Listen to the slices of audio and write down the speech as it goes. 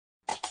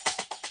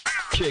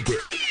Kick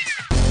it.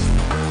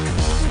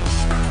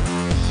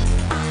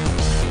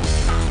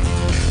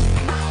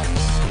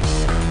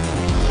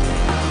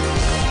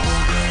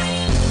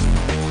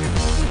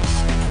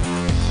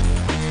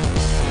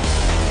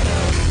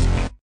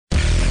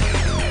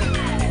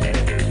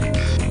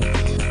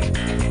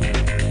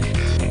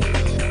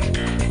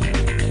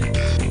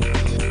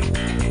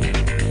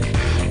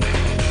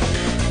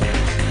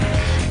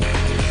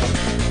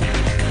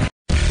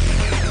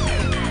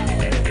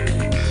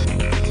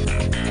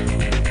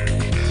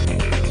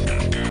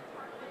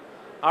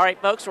 All right,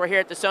 folks, we're here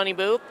at the Sony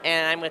booth,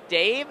 and I'm with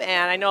Dave,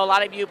 and I know a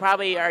lot of you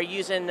probably are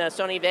using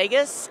Sony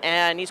Vegas,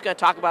 and he's going to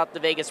talk about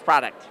the Vegas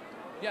product.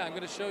 Yeah, I'm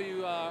going to show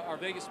you our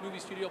Vegas Movie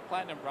Studio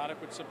Platinum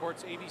product, which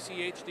supports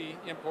ABC HD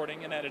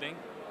importing and editing.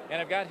 And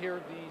I've got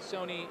here the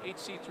Sony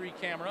HC3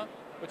 camera,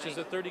 which is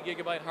a 30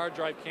 gigabyte hard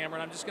drive camera,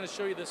 and I'm just going to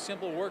show you the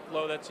simple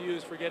workflow that's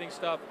used for getting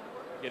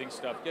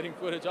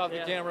footage off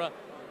the camera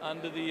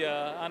onto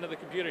the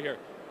computer here.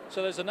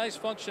 So there's a nice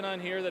function on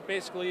here that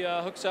basically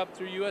hooks up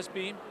through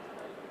USB.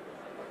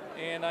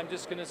 And I'm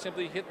just going to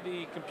simply hit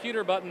the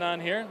computer button on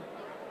here.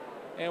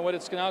 And what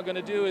it's now going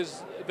to do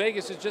is,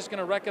 Vegas is just going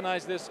to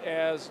recognize this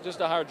as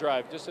just a hard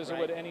drive, just as it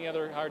would any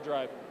other hard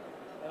drive.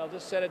 And I'll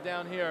just set it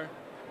down here.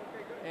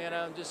 And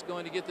I'm just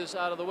going to get this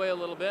out of the way a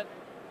little bit.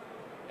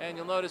 And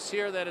you'll notice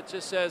here that it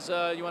just says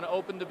you want to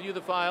open to view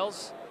the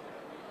files.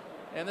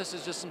 And this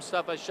is just some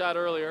stuff I shot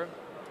earlier.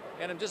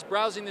 And I'm just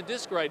browsing the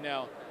disk right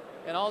now.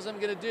 And all I'm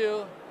going to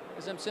do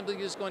is I'm simply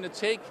just going to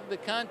take the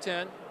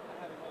content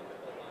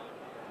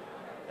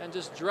and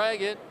just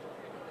drag it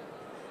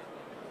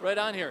right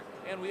on here.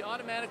 And we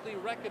automatically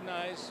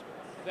recognize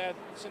that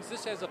since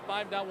this has a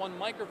 5.1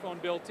 microphone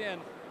built in,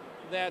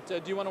 that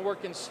do you want to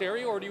work in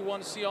stereo or do you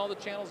want to see all the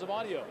channels of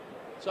audio?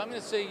 So I'm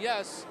going to say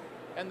yes,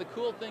 and the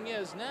cool thing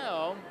is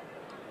now,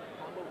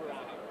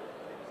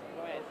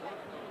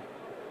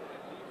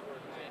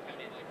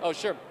 oh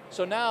sure,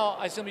 so now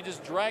I simply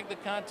just drag the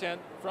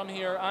content from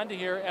here onto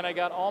here, and I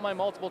got all my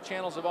multiple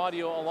channels of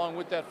audio along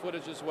with that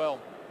footage as well.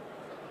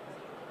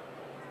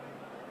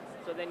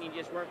 So then you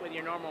just work with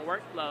your normal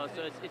workflow.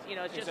 So it's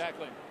just,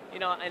 exactly.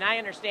 And I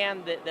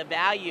understand the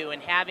value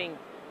in having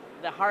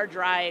the hard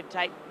drive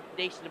type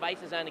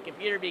devices on the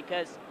computer,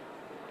 because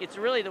it's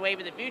really the wave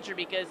of the future,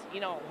 because,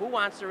 who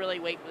wants to really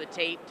wait for the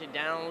tape to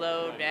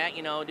download that,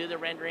 do the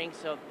rendering.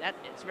 So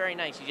it's very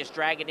nice. You just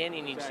drag it in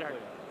and you start.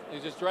 You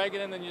just drag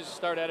it in, then you just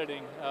start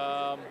editing,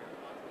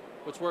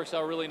 which works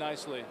out really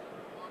nicely.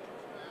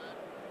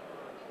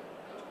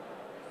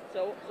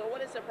 So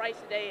what is the price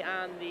today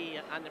on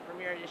the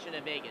Premier Edition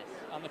of Vegas?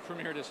 On the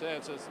Premier Edition,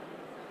 it says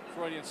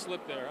Freudian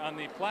slip there. On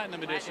the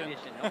Platinum Edition,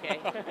 okay.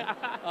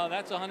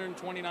 that's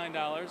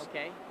 $129.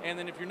 Okay. And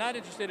then if you're not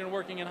interested in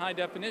working in high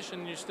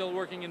definition, you're still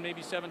working in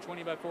maybe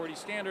 720 by 40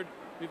 standard,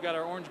 we've got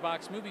our Orange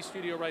Box Movie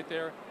Studio right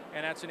there,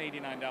 and that's an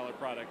 $89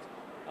 product.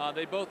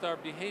 They both are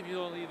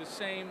behaviorally the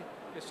same.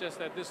 It's just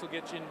that this will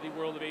get you into the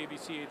world of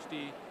ABC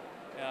HD,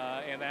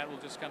 and that will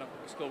just kind of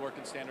still work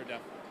in standard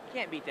def.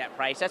 Can't beat that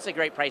price. That's a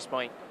great price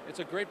point. It's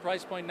a great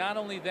price point. Not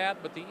only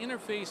that, but the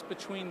interface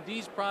between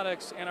these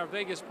products and our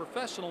Vegas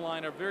Professional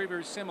line are very,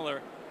 very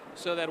similar,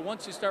 so that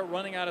once you start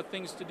running out of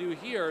things to do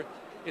here,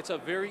 it's a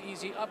very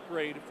easy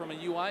upgrade from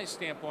a UI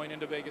standpoint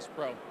into Vegas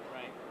Pro.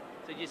 Right.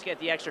 So you just get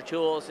the extra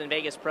tools in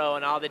Vegas Pro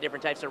and all the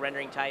different types of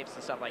rendering types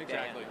and stuff like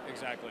that.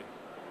 Exactly.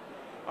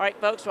 All right,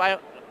 folks. So I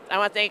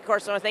want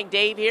to thank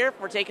Dave here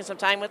for taking some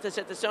time with us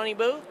at the Sony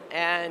booth.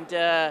 And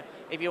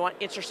if you're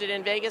interested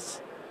in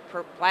Vegas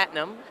for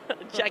Platinum,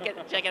 check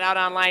it out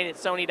online at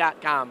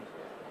sony.com.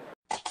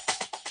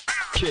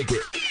 Kick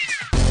it.